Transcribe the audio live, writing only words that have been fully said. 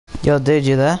Yo, dude,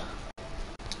 you there?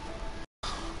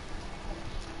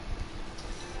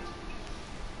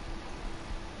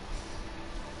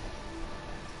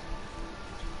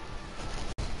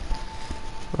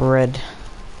 Red.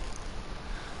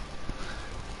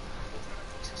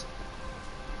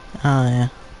 Oh, yeah.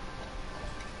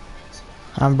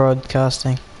 I'm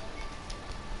broadcasting.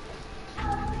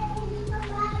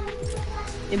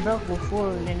 It broke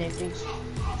before and then it fixed.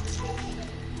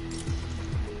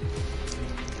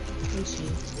 Let's see.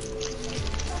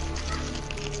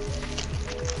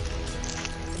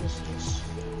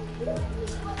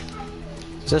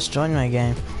 Just join my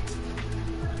game.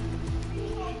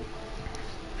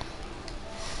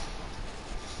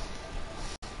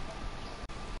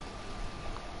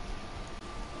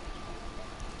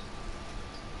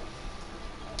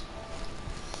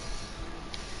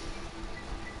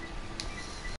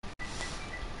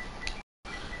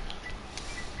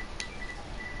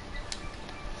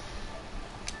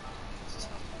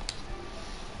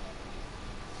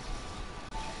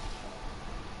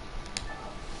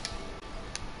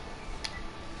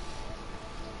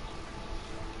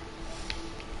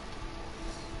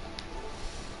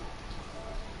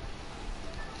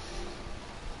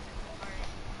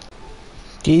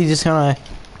 Do you just gonna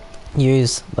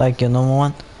use like your normal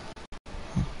one?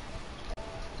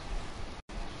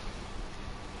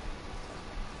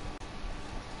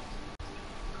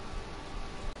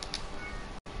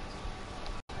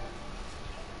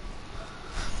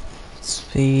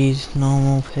 Speed,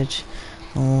 normal pitch,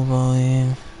 normal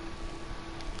volume,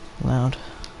 loud.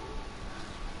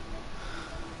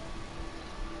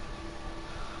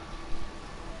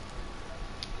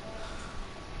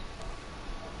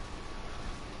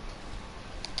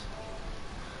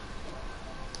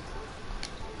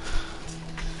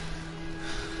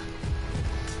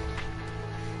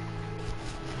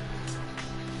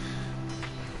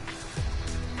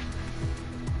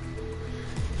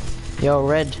 Yo,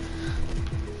 Red.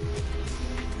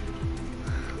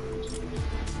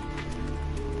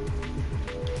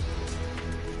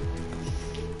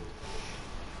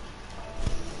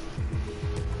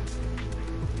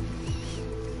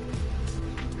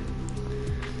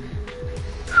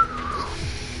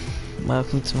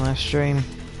 Welcome to my stream.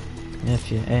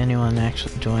 If anyone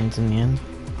actually joins in the end.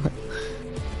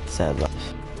 Sad life.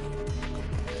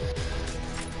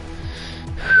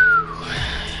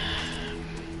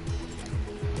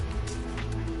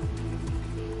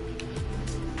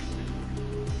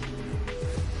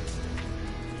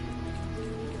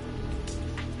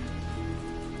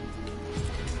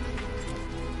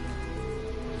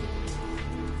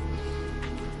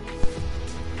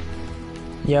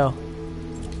 Yo.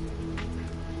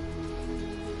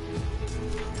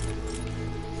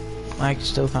 I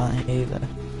still can't hear you though.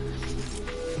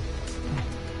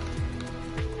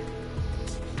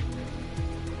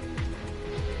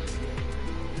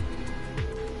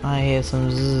 I hear some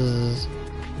zzz.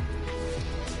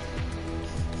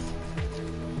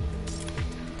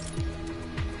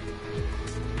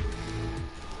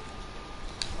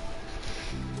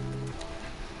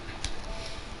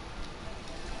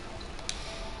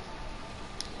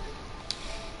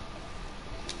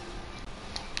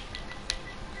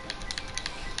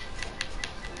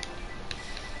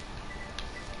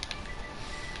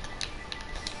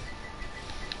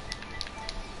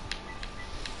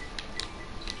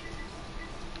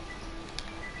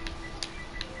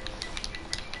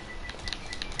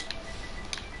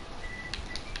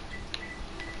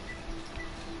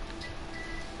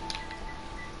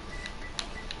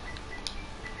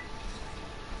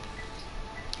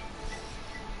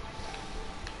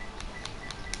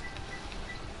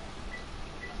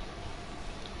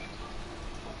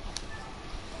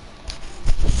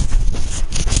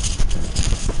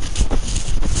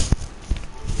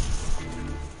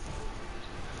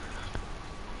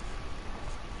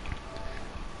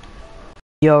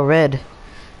 Yo, Red,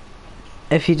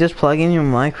 if you just plug in your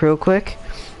mic real quick,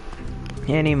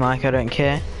 any mic, I don't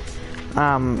care,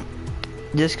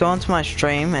 just go onto my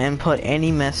stream and put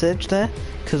any message there,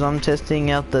 because I'm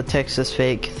testing out the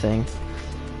text-to-speak thing.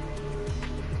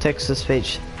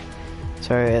 Text-to-speech,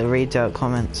 sorry, it reads out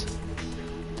comments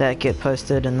that get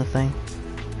posted in the thing.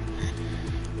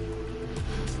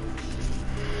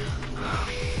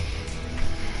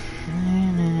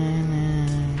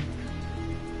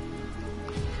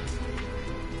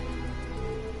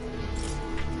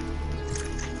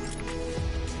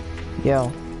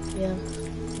 Yo. Yeah.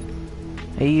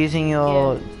 Are you using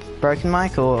your broken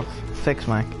mic or fixed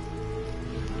mic?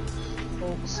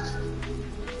 Fixed.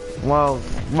 Well,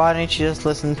 why don't you just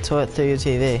listen to it through your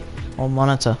TV or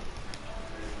monitor?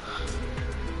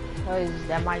 Because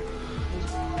that might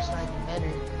it's like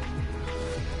better.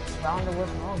 But I don't know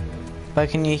what's wrong. But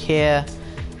can you hear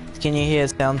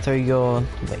sound through your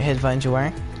headphones you're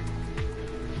wearing?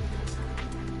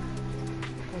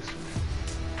 Let's see.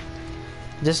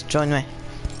 Just join me.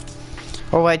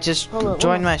 Or wait, just Hold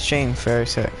join on. my stream for a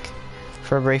sec.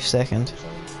 For a brief second.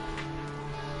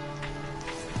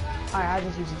 Alright, I'll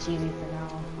just use the TV for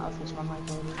now. I'll fix my mic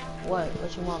later. What?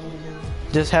 What you want me to do?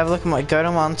 Just have a look at my, go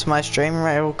onto my stream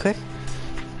right real quick.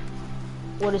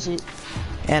 What is it?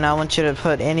 And I want you to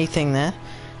put anything there.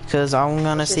 Because I'm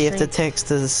gonna see if the text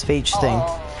to speech thing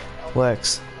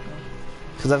works.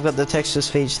 Because I've got the text to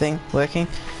speech thing working.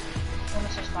 I'm gonna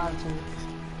subscribe to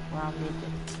where I'm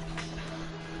making.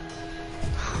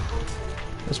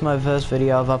 It's my first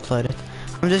video I've uploaded.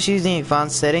 I'm just using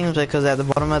advanced settings because at the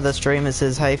bottom of the stream it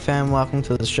says, "Hey fam, welcome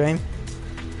to the stream."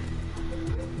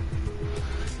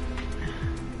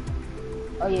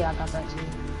 Oh yeah, I got that too.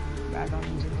 But I don't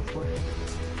use it before.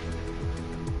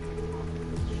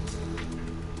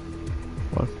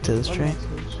 Welcome to the stream.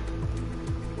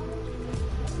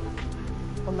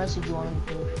 What message you want me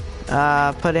to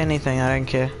put? Put anything, I don't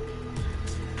care.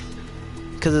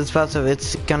 Because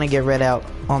it's gonna get read out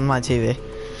on my TV.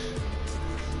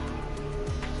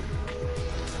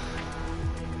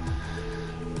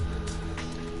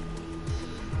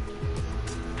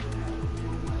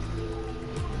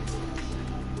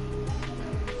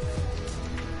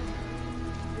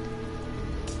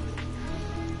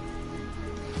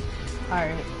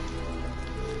 Alright.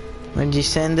 When you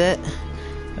send it,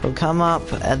 it'll come up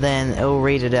and then it'll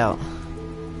read it out.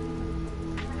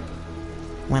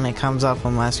 When it comes up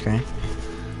on my screen.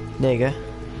 There you go.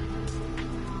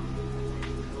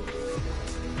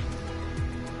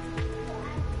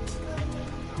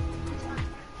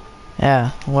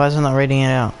 Yeah, why is it not reading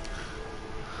it out?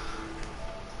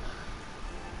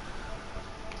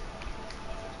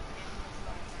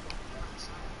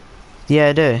 Yeah,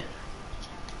 I do.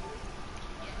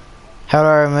 How do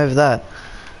I remove that?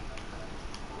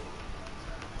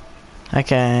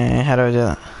 Okay, how do I do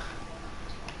that?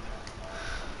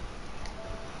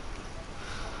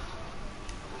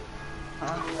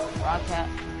 Rocket,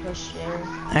 push share.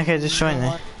 Okay, just join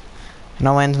me. And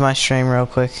I'll end my stream real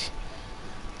quick.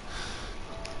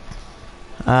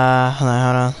 Hold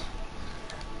on.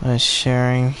 I'm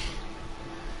sharing.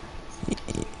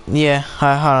 Yeah,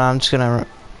 hold on, I'm just gonna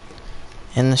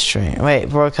end the stream. Wait,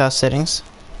 broadcast settings.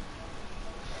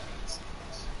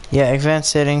 Yeah,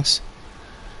 advanced settings.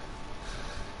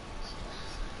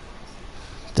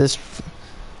 This.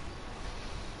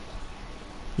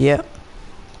 Yep.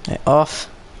 Off.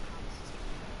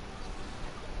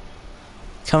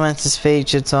 Comment to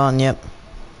speech, it's on, yep.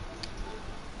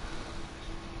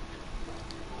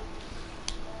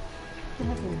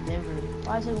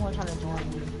 Why is everyone trying to join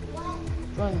me?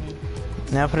 Join me.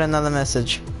 Now put another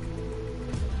message.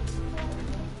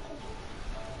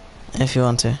 If you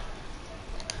want to.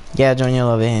 Yeah, join your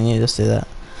lobby and you just do that.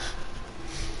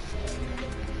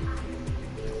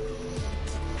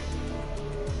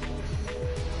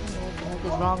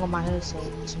 What is wrong on my headset?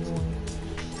 It's annoying.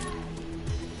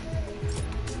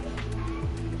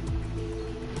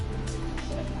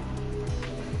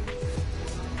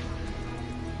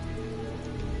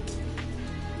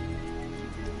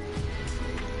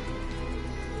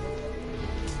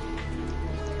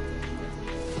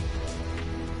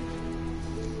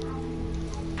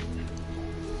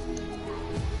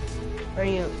 Where are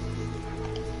you?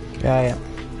 Yeah.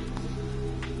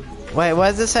 Wait, why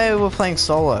does it say we're playing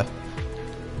solo?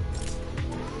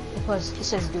 Because it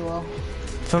says duo.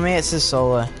 For me it says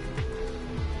solo.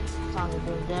 Time to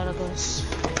do that because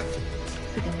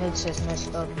freaking headset's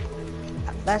messed up.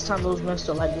 Last time those messed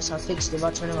up like this, I fixed it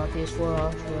by turning my PS4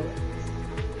 off.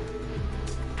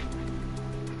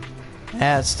 But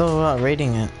Yeah, it's still not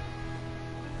reading it.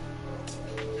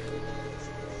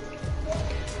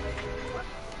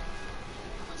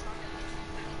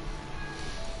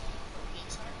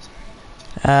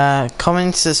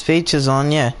 Comments to speech is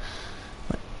on, yeah.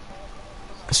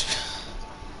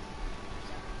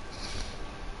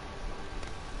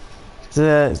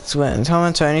 The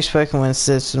comments are only spoken when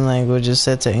system language is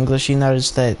set to English United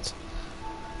States.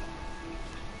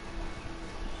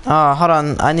 Oh, hold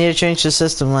on, I need to change the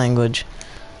system language.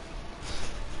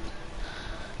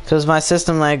 Because my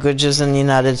system language is in the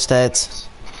United States.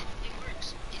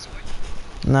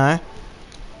 No?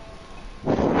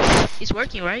 it's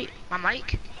working, right? My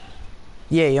mic?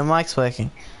 Yeah, your mic's working.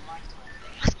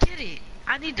 Let's get it.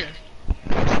 I need to.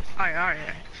 Alright.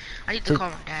 I need to call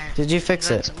my dad. Did you fix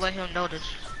it? Let him know this.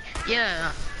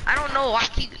 Yeah. I don't know.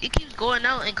 It keeps going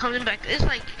out and coming back. It's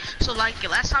like so. Like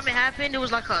last time it happened, it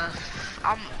was like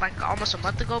like almost a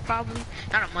month ago, probably.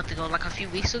 Not a month ago, like a few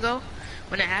weeks ago,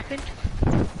 when it happened.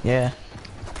 Yeah.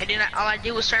 And then all I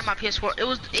did was turn my PS4.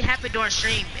 It happened during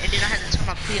stream, and then I had to turn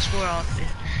my PS4 off. And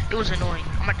it was annoying.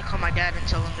 I'm about to call my dad and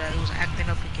tell him that it was acting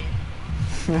up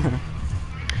again.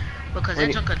 Because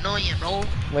that junk annoying, bro.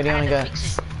 Where do you want to go?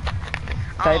 Fix it.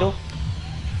 Fatal?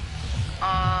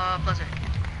 Pleasant.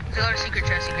 So go to secret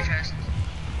chest, secret chest.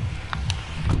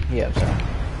 Yeah, sorry.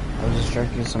 I was just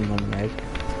drinking some lemonade.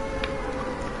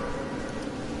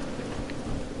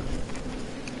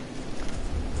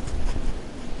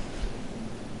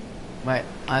 Wait,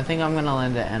 I think I'm gonna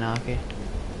land at Anarchy.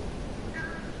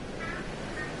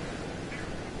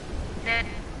 Dad.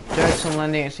 Jackson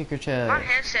landing at secret chest. My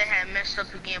headset had messed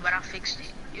up again, but I fixed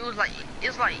it.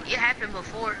 It's like it happened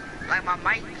before. Like my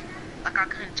mic, like I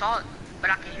couldn't talk, but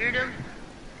I could hear them.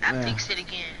 I fixed it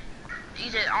again.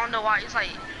 I don't know why. It's like.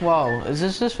 Whoa, is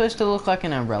this just supposed to look like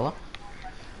an umbrella?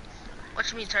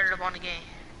 What you mean turn it up on the game?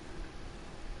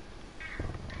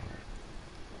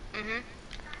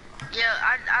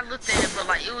 Yeah, I looked at it, but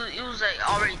like it was like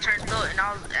already turned up, and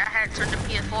I had turned the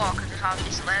PS4 off because that's how I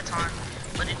fixed it last time,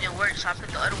 but it didn't work, so I put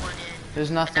the other one in.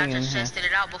 There's nothing in here. And I just tested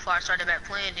it out before I started back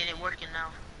playing, and it working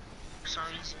now. For some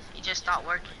reason, it just stopped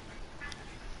working.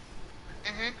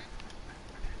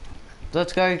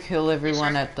 Let's go kill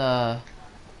everyone at the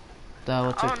what's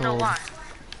it called? I don't know why.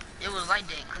 It was like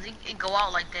that, cause it go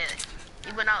out like that.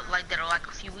 It went out like that like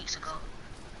a few weeks ago.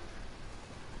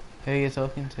 Who are you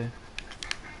talking to?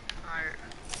 Alright.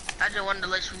 I just wanted to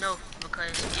let you know because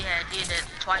it had did that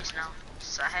twice now,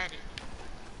 so I had it.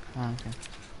 Oh,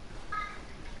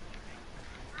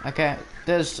 okay. Okay,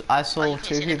 I saw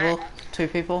two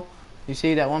people. You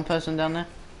see that one person down there?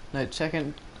 No,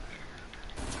 second.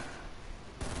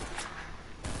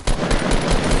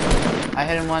 I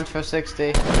hit him once for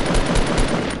 60. I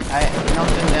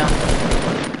knocked him down.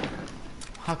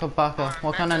 Huckabaka.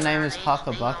 What kind of name is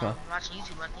Huckabaka? Watching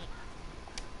YouTube, I think.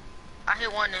 I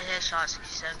hit one in the headshot,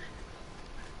 67.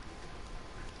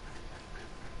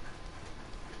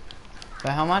 For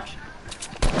how much?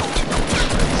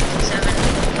 67.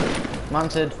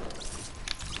 Munted.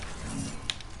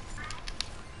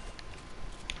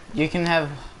 You can have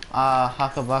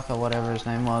Huckabaka, whatever his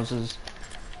name was,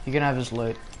 you can have his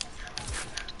loot.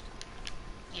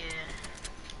 Yeah.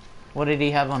 What did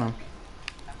he have on him?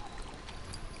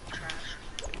 Trash.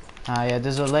 Yeah,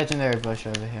 there's a legendary bush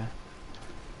over here.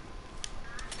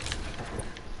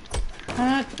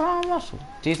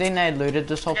 Do you think they had looted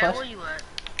this whole place? Where you at?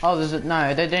 Oh,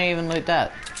 no, they didn't even loot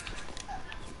that.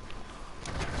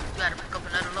 You gotta pick up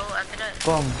another load after that?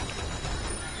 Boom.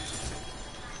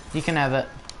 You can have it.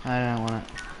 I don't want it.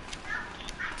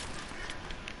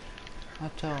 I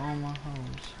tell all my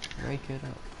hoes, rake it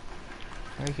up.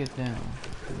 Break it down.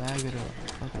 Bag it up.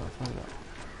 Fuck up, fuck up.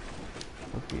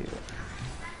 Fuck you.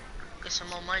 Get some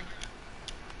more money.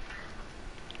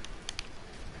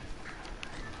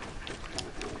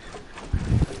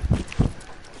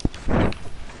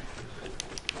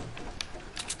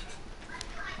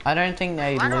 I don't think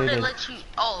they Why don't looted. they let you?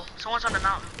 Oh, someone's on the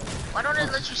mountain. Why don't they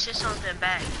let you send something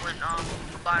back when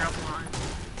you buy it offline?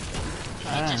 You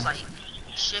can just like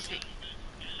ship it.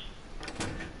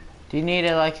 Do you need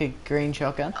like a green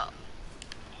shotgun? Oh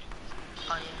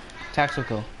yeah.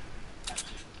 Tactical.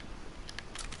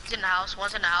 It's in the house.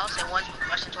 One's in the house and one's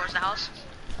rushing towards the house.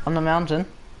 On the mountain?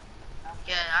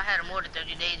 Yeah, I had more than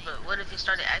 30 days, but what if it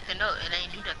started acting up and they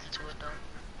ain't do nothing to it though?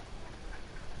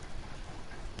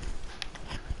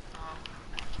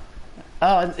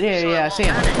 Oh, yeah, So yeah, I see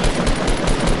him.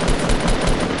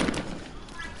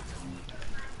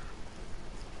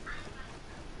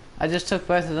 I just took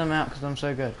both of them out because I'm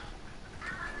so good.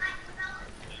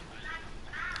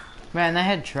 Man, they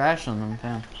had trash on them,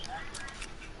 fam.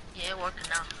 Yeah, it working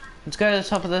now. Let's go to the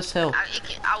top of this hill.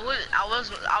 I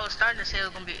was starting to say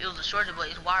it was a shorter, but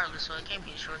it's wireless, so it can't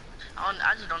be a short.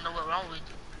 I just don't know what's wrong with it,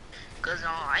 cause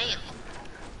I ain't.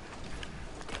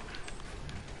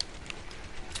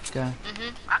 Go.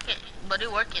 I can, but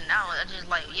it working now. I just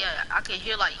like, yeah, I can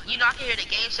hear like, I can hear the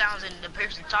game sounds and the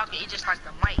person talking. It's just like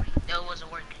the mic that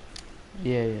wasn't working.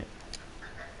 Yeah, yeah.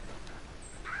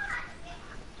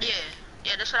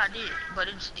 Yeah, that's what I did, but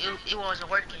it wasn't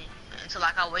working until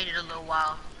like I waited a little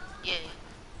while. Yeah,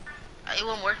 it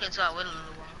wasn't working until I waited a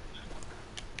little while.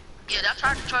 Yeah, I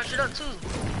tried to charge it up too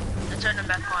and turn it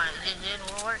back on. It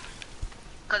didn't work.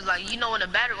 Cause like when the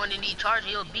battery when it need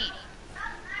charging, it'll beep.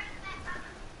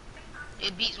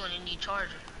 It beeps when it need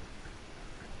charging.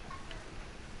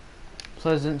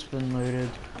 Pleasant's been looted.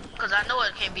 Cause I know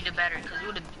it can't be the battery, cause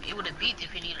it would have beat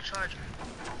if it needed a charger.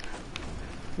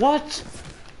 What?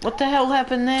 What the hell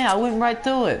happened there? I went right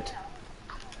through it.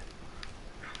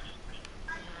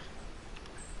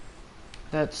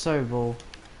 That's so bull.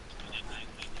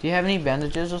 Do you have any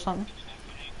bandages or something?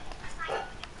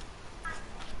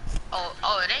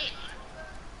 Oh, it ain't.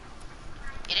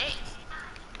 It ain't.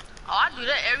 Oh, I do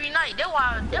that every night. That's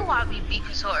why I be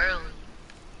beefing so early.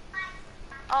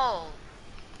 Oh.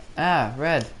 Ah,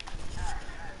 Red.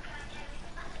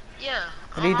 Yeah.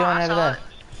 What are you doing over there?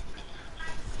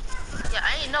 Yeah,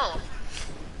 I ain't know.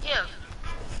 Yeah.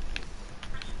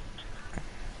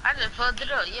 I just plugged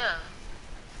it up, yeah.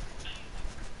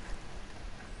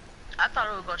 I thought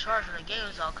it was gonna charge when the game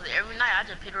was off, cause every night I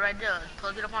just put it right there,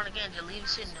 plug it up on the game, just leave it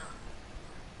sitting there.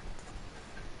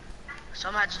 So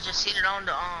I'm gonna have to just sit it on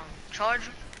the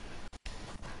charger.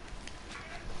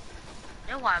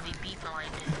 That's why I be beeping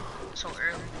like that so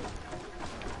early.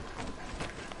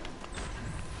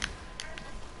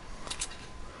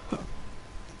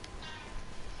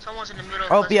 Someone's in the middle.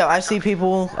 Oh yeah, I see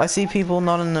people. I see people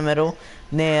not in the middle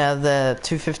near the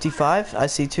 255. I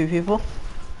see two people.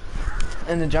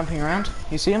 And they're jumping around.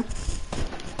 You see them?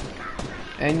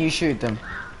 And you shoot them.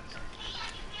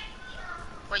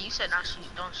 Wait, you said not shoot,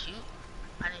 don't shoot?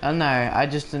 Oh no, I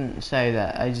just didn't say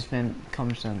that. I just meant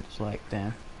common sense, like,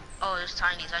 damn. Oh, there's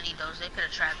tinies. I need those. They put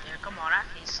a trap there. Come on, I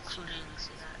can clearly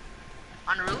see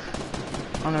that. On the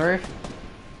roof? On the roof?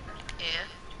 Yeah.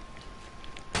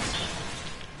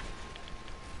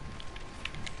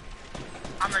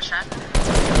 I'm gonna trap.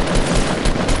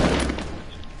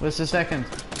 What's the second?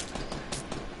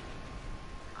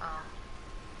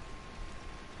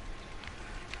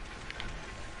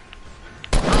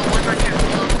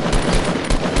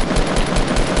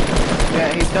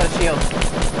 Yeah, he's got a shield.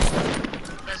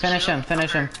 Finish him,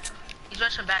 finish him. He's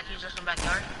rushing back,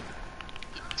 backyard.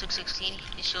 He took 16,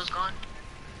 his shield's gone.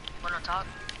 One on top.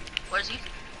 Where is he?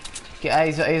 Yeah,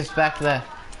 he's back there.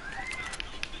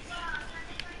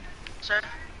 Sir?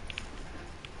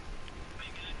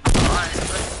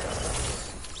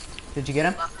 Did you get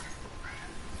him?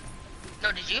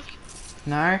 No, did you?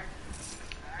 No.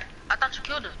 I thought you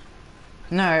killed him.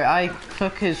 No, I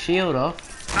took his shield off.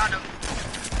 Found him.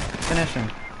 Finish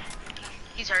him.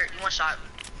 He's hurt, one shot.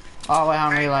 Oh wait,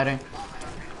 I'm reloading.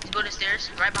 He's building stairs,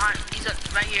 right behind. He's up,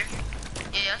 right here.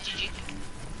 Yeah, GG.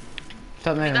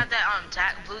 Stop moving. You got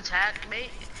that blue tag,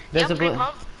 mate?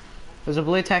 There's a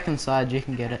blue tack inside. You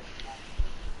can get it.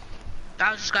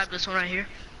 I'll just grab this one right here.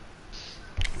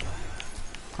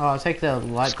 Oh, I'll take the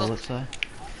light bullets though.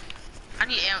 I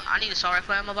need assault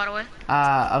rifle ammo, by the way.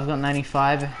 I've got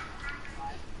 95.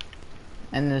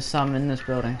 And there's some in this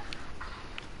building.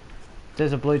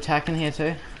 There's a blue tack in here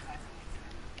too.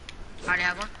 I already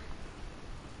have one.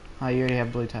 Oh, you already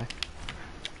have blue tack.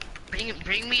 Bring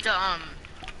me the AR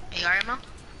ammo.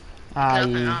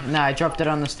 No, I dropped it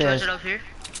on the stairs. It up here.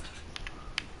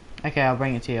 Okay, I'll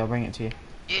bring it to you.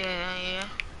 Yeah.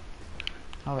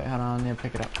 Oh wait, hold on. I need to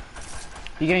pick it up.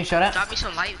 You getting shot at? Drop me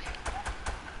some light.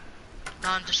 No,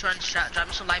 I'm destroying the trap. Drop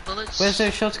me some light bullets. Where's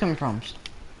those shots coming from?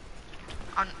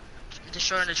 I'm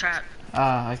destroying the trap.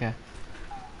 Ah, okay.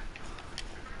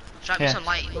 Drop me some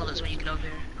light bullets when you get over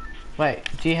here. Wait,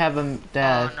 do you have them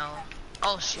there? Oh no.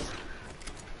 Oh shoot.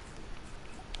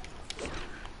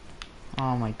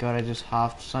 Oh my god, I just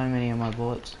halved so many of my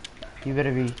bullets. You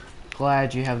better be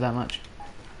glad you have that much.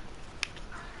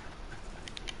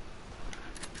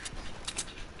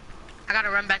 I gotta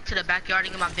run back to the backyard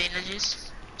and get my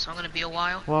bandages. So I'm gonna be a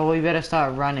while. Well, we better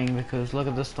start running because look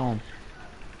at the storm.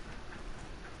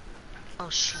 Oh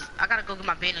shoot. I gotta go get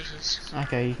my bandages.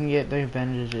 Okay, you can get those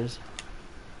bandages.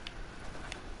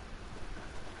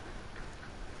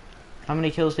 How many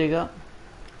kills do you got?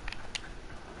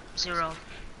 0.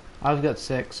 I've got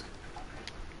 6.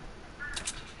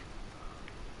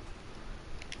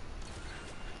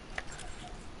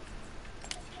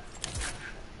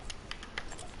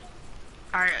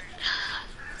 Alright.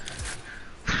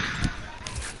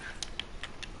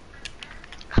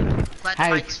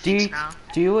 Hey,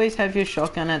 do you always have your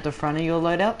shotgun at the front of your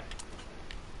loadout?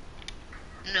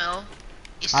 No.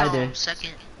 It's I do.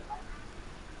 Second.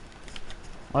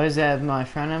 Always have my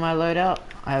front of my loadout.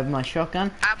 I have my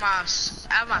shotgun. I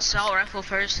have my assault rifle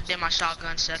first, then my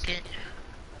shotgun second.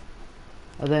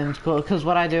 And then, because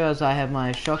what I do is I have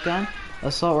my shotgun,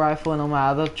 assault rifle, and all my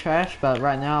other trash. But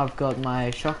right now I've got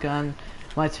my shotgun,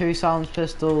 my 2 silenced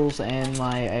pistols, and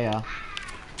my AR.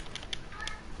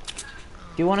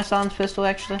 Do you want a silenced pistol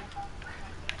actually?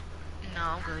 No,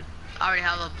 I'm good. I already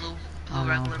have a blue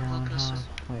regular blue pistol.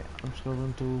 Wait, I'm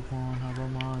scrolling through Pornhub,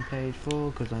 I'm on page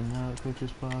 4, cause I'm not quick to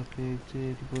spot big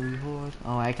titty booty horse.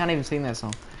 Oh, I can't even sing that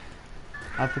song.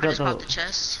 I I forgot just popped the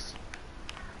chest.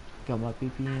 Got my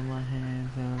PP in my hand,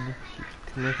 and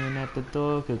looking at the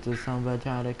door, cause there's somebody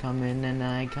trying to come in and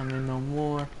I ain't coming no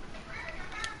more.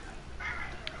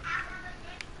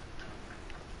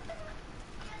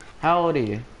 How old are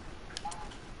you?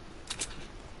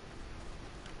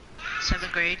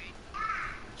 7th grade.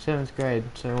 7th grade,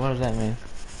 so what does that mean?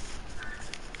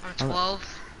 I'm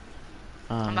 12.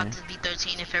 I'm Yeah. about to be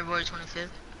 13 in February 25th.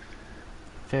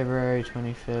 February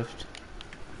 25th.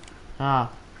 Ah,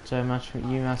 so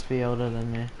you must be older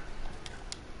than me.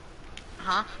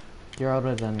 Huh? You're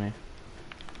older than me.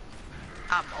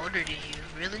 I'm older than you,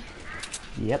 really?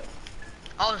 Yep.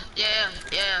 Oh, yeah.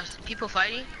 People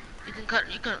fighting. We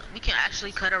can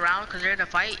actually cut around because they're in a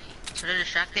fight. So they're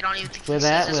distracted. They don't even think he sees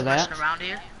us rushing around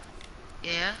here.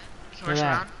 Yeah, we can rush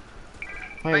around.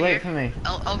 Wait, Right wait here. for me.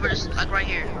 Over this, like right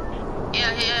here.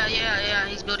 Yeah.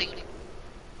 He's building.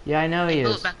 Yeah, I know he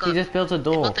is. He just built a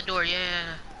door. He built the door,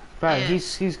 yeah. Bro, yeah.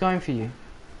 he's going for you.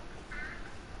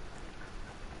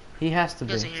 He has to be.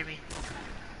 He doesn't hear me.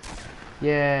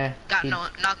 Yeah.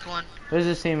 Knocked one. Where's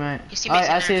his teammate? His teammate's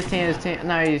I see his team.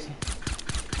 No, he's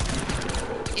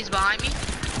behind me.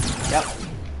 Yep.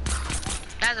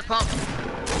 That's a pump.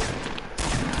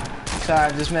 Sorry,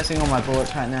 I'm just missing all my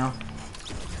bullets right now.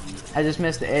 I just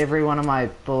missed every one of my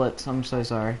bullets. I'm so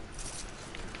sorry.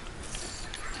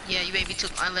 Yeah, you maybe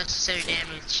took unnecessary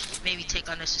damage. Maybe take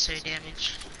unnecessary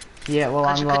damage. Yeah, well,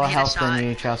 I'm lower health than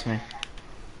you, trust me.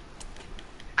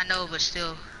 I know, but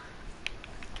still.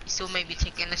 You still maybe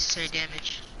take unnecessary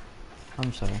damage.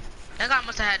 I'm sorry. That guy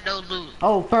must have had no loot.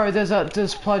 Oh, bro, there's a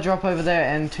supply drop over there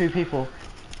and 2 people.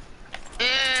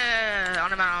 Yeah, on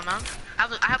the mountain. I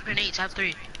have grenades, I have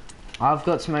 3. I've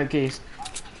got smoke keys.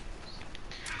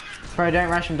 Bro, don't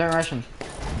rush them,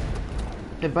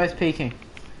 They're both peeking.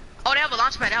 Oh, they have a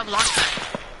launch pad,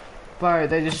 Bro,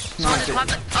 they just sniped it.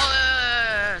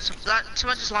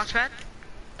 Someone just launch pad?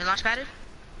 They launch padded?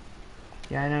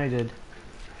 Yeah, I know he did.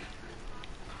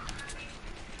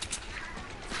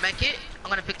 Make it. I'm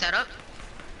gonna pick that up.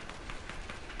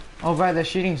 Oh, bro, they're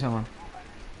shooting someone.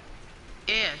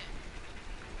 Yeah.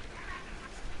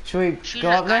 Should we go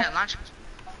up there?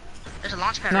 There's a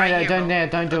launch pad right here, No,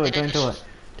 don't do it.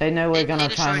 They know we're gonna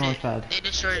try and launch pad. They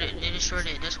destroyed it,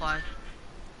 that's why.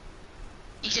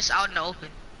 He's just out in the open.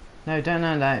 No, don't.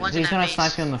 He's gonna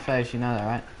snipe you in the face, you know that,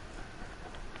 right?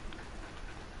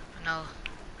 No.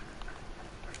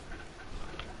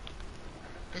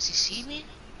 Does he see me?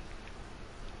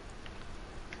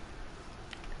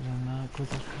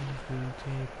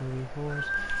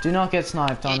 Do not get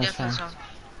sniped on this thing.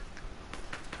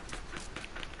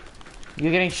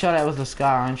 You're getting shot at with a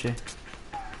scar, aren't you?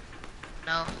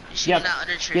 No, you're shooting out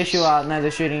other trees. Yes, you are. No,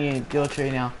 they're shooting you. Your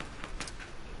tree now.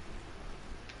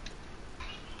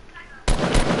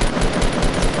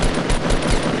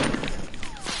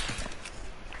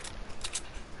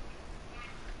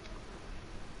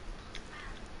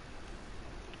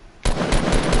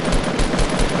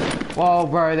 Whoa,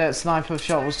 bro, that sniper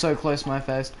shot was so close to my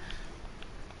face.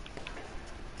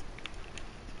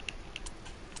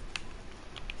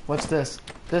 What's this?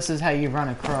 This is how you run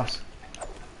across.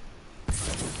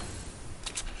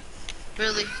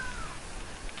 Really?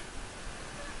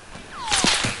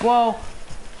 Whoa!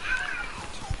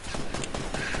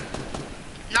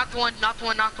 Knocked one.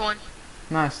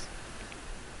 Nice.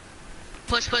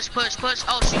 Push.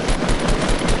 Oh, shoot.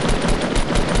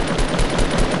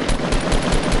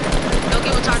 Don't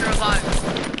give him time to revive.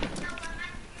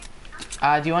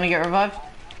 Do you want to get revived?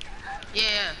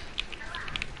 Yeah.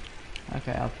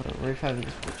 Okay, I'll put a roof over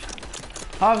this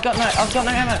bitch. Oh, I've got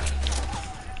no ammo.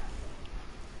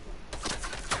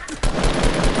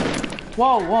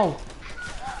 Whoa.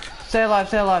 Stay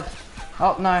alive.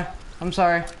 Oh, no. I'm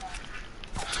sorry.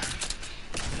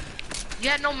 You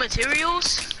had no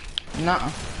materials?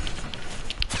 Nuh-uh.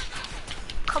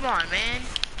 Come on, man.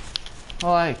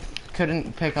 Well, I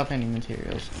couldn't pick up any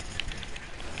materials.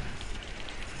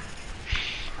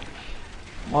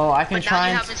 Well, I can but try now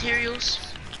you and... have materials?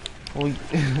 Well,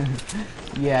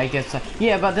 yeah, I guess so.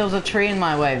 Yeah, but there was a tree in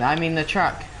my way. I mean, the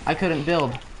truck. I couldn't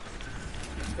build.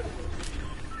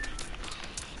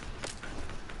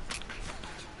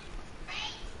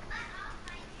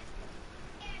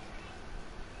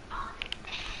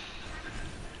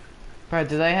 Bro,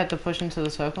 do they have to push into the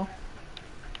circle?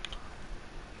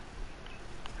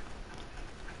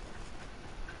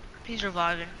 He's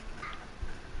reviving.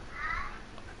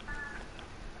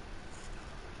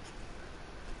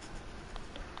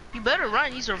 You better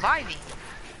run, he's reviving.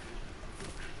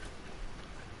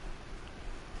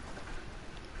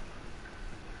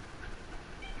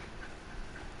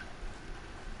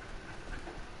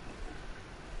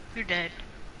 You're dead.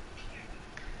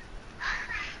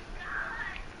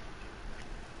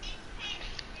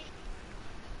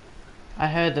 I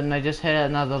heard them, they just hit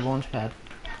another launch pad.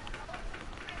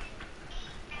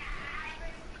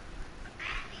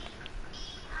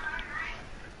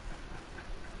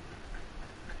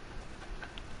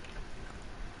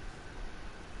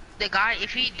 The guy,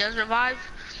 if he does revive,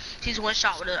 he's one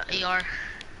shot with an AR.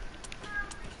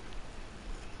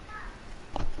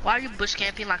 Why are you bush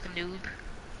camping like a noob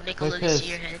when they can literally see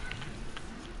your head?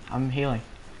 I'm healing.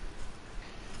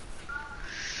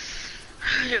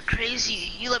 You're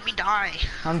crazy. You let me die.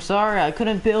 I'm sorry, I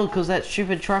couldn't build because that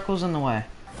stupid truck was in the way.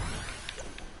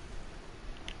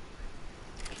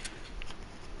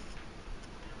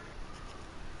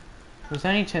 There's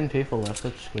only 10 people left,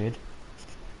 that's weird.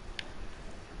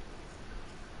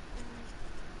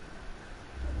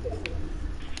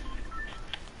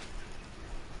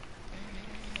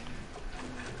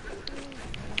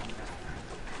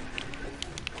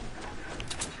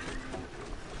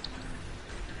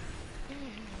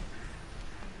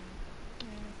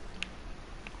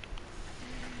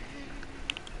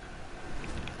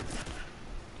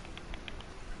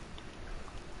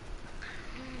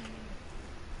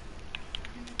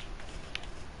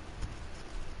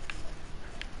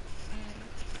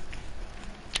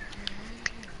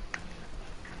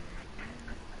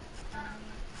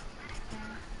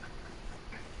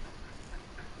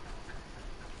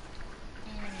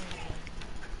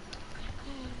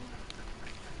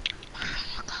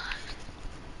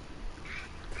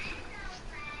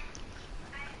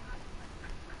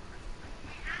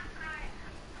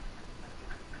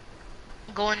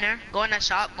 Go in there. Go in that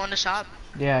shop. Go in the shop.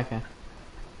 Yeah, okay.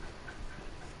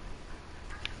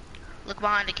 Look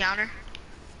behind the counter.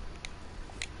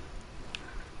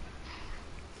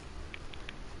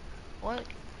 What?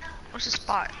 What's the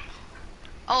spot?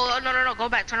 Oh, no, no, no. Go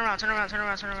back. Turn around. Turn around. Turn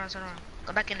around. Turn around. Turn around.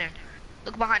 Go back in there.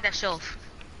 Look behind that shelf.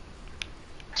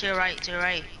 To your right. To your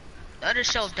right. The other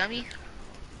shelf, dummy.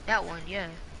 That one, yeah.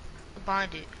 Look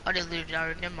behind it. Oh, they looted it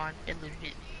already. Never mind. They looted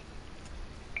it.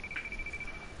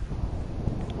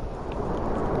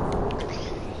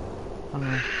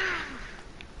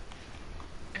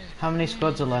 How many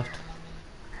squads are left?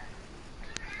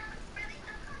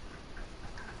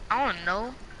 I don't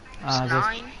know. It's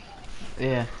 9.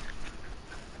 Yeah.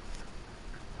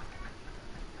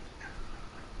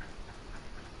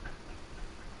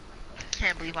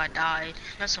 Can't believe I died.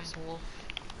 That's some bull.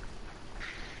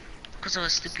 Because of a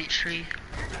stupid tree.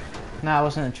 No, it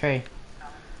wasn't a tree.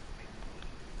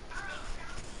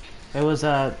 It was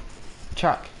a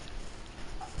truck.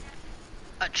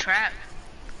 A trap?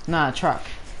 Nah, a truck.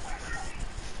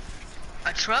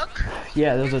 A truck?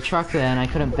 Yeah, there was a truck there and I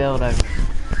couldn't build over.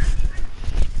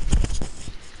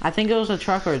 I think it was a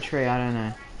truck or a tree, I don't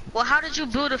know. Well, how did you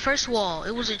build the first wall?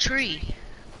 It was a tree.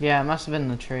 Yeah, it must have been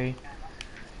the tree.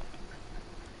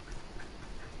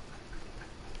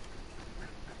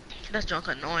 That's junk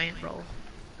annoying, bro.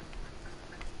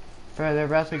 Bro, they're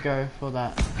about to go for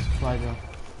that supply drop.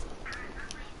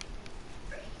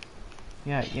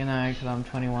 Yeah, you know, because I'm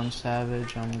 21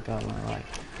 Savage, I'm gonna, like,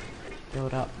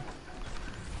 build up.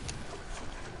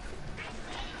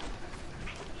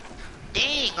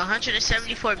 Dang,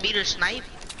 174 meter snipe.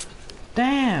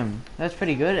 Damn, that's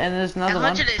pretty good. And there's another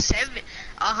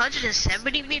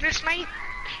 170 meter snipe?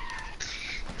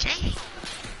 Dang.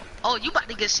 Oh, you about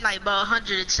to get sniped by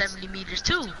 170 meters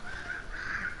too.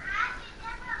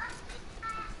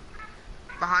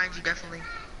 Behind you, definitely.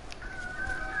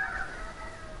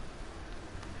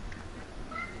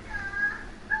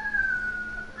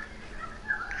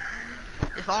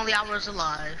 If only I was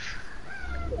alive.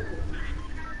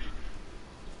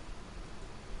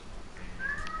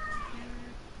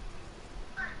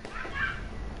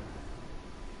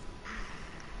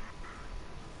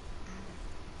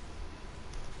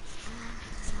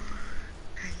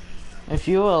 If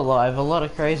you were alive, a lot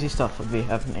of crazy stuff would be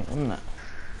happening, wouldn't it?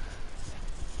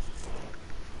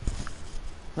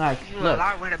 Like, look.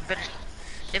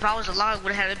 If I was alive, I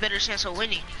would have had a better chance of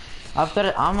winning.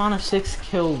 I'm on a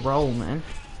 6-kill roll, man.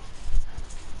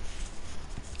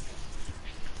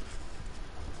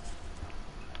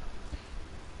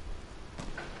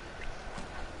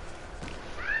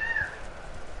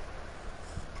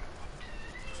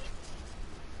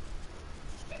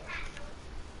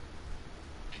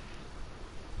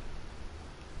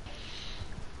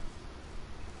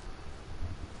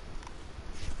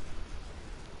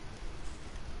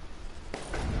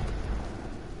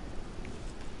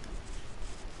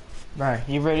 Bro,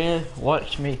 you ready to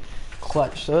watch me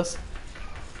clutch this?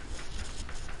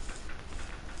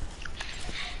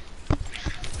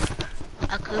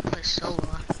 I could play solo,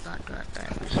 but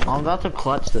I'm about to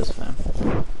clutch this, man.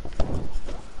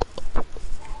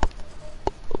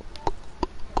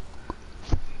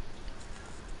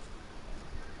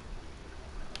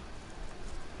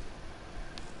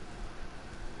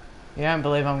 You don't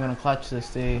believe I'm gonna clutch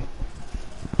this, do you?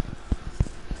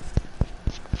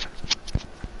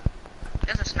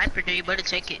 That's a sniper, dude. You better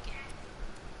take it.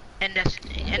 And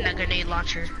that grenade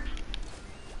launcher.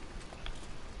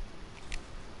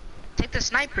 Take the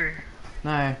sniper.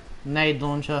 No. Nade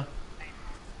launcher.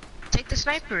 Take the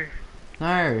sniper.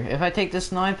 No. If I take the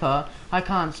sniper, I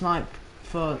can't snipe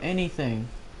for anything.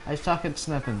 I suck at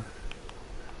sniping.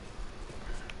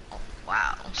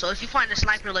 Wow. So if you find a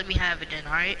sniper, let me have it then,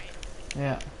 alright?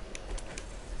 Yeah.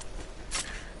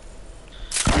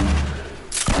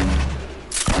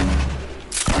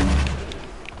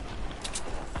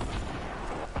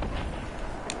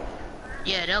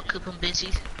 Yeah, they'll keep them busy.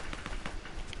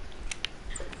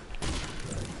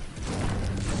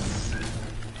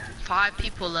 Five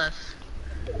people left.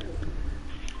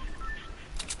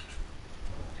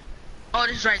 Oh,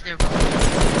 this is right there, bro.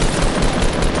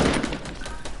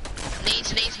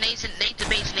 Nades, nade the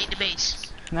base, nade the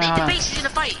base. No. Nade the base, he's in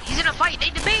a fight,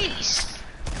 nade the base!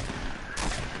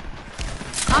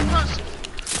 How close?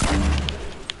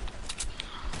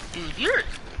 Dude, you're...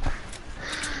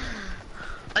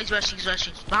 Oh, he's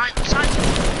rushing. Behind you.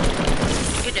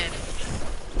 You're dead.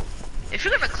 If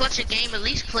you're gonna clutch a game, at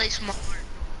least play smart.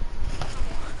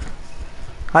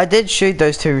 I did shoot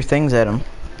those two things at him.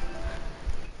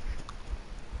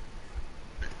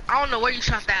 I don't know where you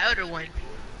shot that other one.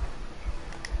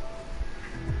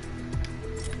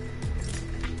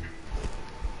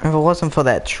 If it wasn't for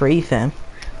that tree thing.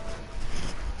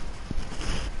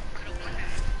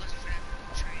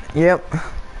 Yep.